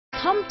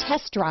Come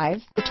test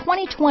drive the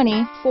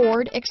 2020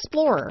 Ford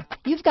Explorer.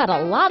 You've got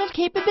a lot of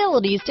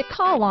capabilities to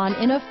call on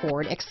in a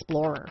Ford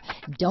Explorer.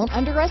 Don't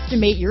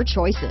underestimate your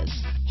choices.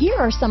 Here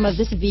are some of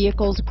this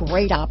vehicle's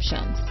great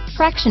options: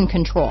 traction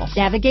control,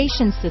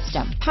 navigation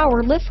system,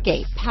 power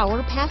liftgate,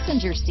 power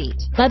passenger seat,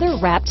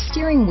 leather-wrapped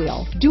steering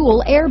wheel,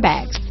 dual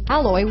airbags,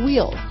 alloy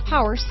wheels,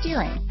 power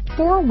steering,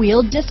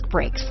 four-wheel disc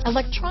brakes,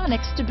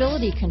 electronic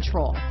stability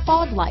control,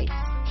 fog lights,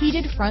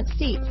 heated front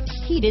seats,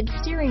 heated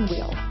steering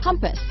wheel,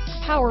 compass,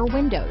 power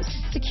windows,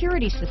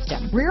 security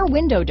system, rear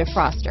window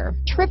defroster,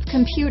 trip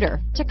computer,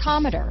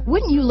 tachometer.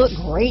 Wouldn't you look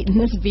great in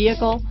this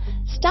vehicle?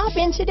 Stop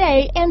in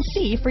today and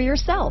see for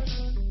yourself.